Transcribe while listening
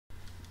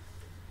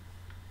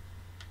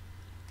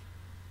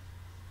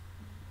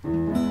You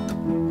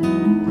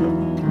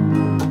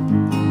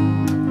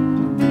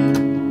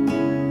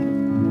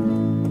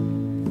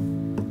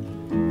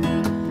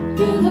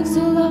look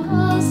so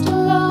lost,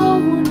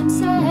 alone and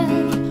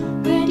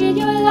sad. Where did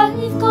your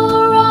life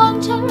go wrong,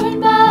 turn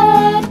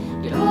bad?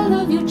 Did all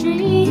of your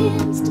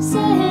dreams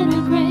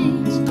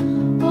disintegrate?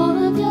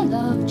 All of your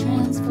love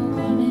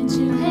transform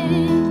into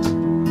hate?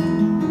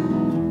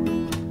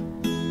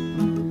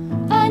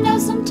 I know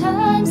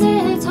sometimes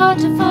it's hard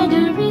to find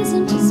a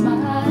reason to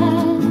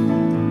smile,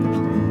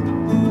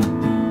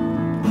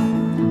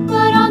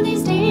 but on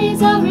these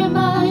days I'll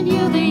remind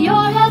you that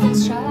you're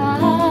heaven's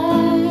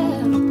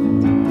child.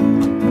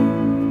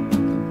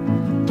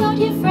 Don't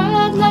you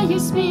fret, let your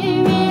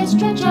spirit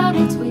stretch out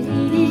its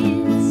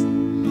wings.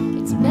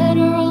 It's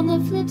better on the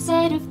flip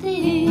side of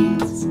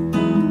things.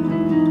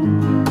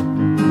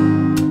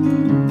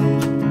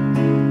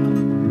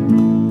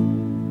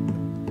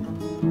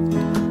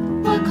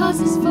 What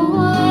causes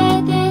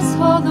for this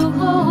hollow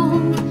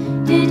home?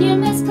 Did you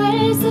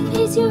misplace the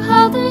peace you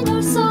have in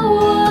your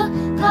soul?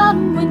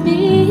 Come with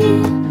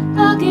me,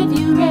 I'll give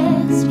you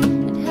rest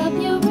and help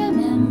you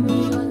remember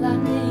your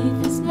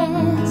life is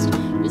blessed.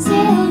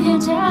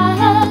 Resilient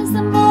as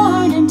the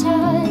morning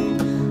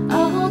tide,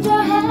 I'll hold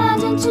your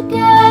hand and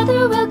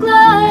together we'll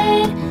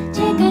glide.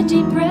 Take a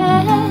deep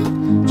breath,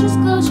 just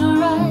close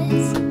your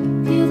eyes.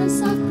 Feel the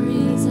soft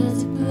breeze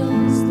as it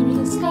blows through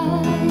the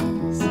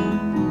skies.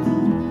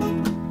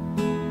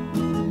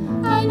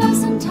 I know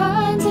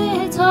sometimes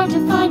it's hard to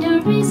find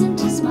a reason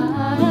to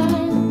smile,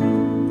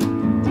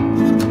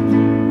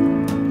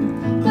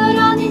 but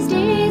on these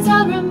days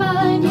I'll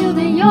remind you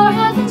that you're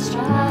heaven's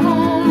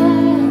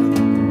child.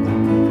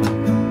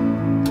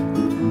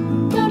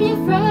 Don't you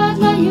fret,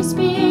 let your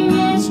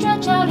spirit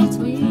stretch out its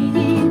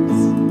wings.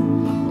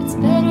 It's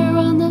better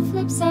on the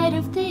flip side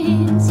of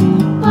things.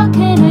 What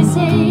can I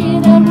say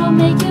that will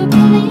make you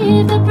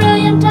believe the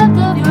brilliant depth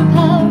of your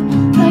power?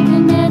 Like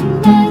an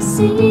endless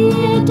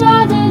sea,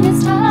 darling,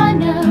 it's time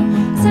now.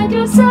 Set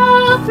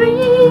yourself free.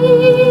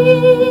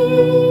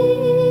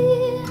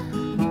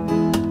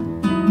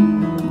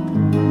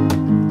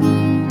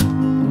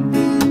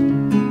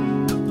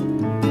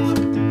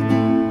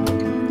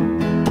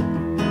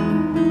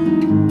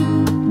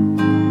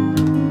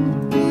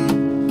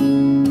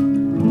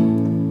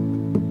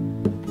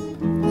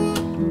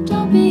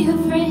 Don't be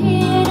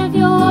afraid of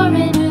your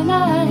inner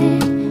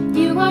light.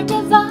 You are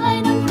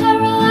divine,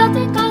 unparalleled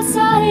at God's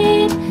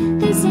side.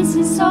 This is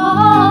His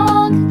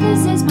song,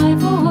 this is my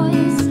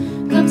voice.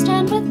 Come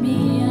stand with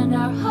me and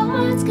our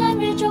hearts can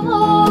rejoice.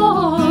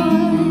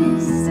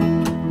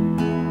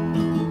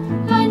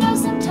 I know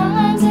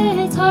sometimes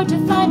it's hard to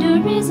find a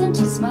reason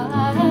to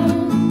smile,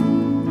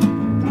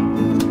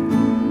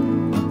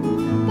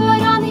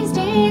 but on these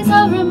days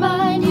I'll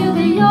remind you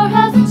that you're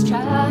heaven's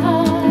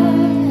child.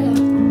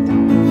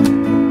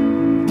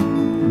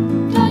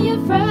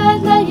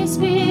 Let your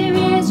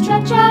spirit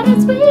stretch out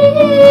its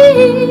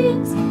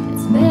wings.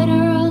 It's better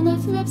on the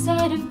flip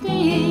side of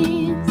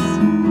things.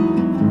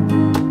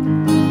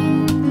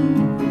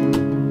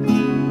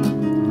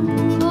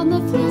 On the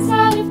flip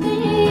side of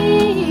things.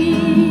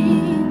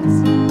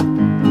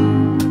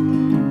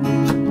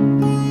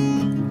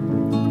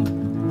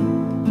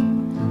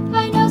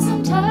 I know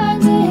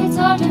sometimes it's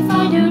hard to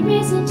find a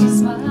reason to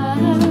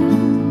smile,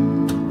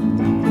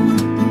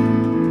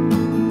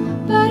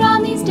 but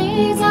on these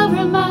days I'll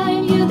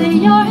remind you that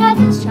you're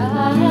heaven's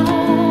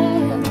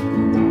child.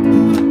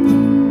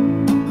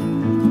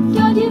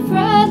 Don't you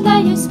fret,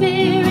 let your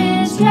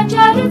spirit stretch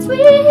out its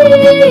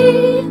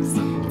wings.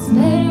 It's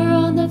better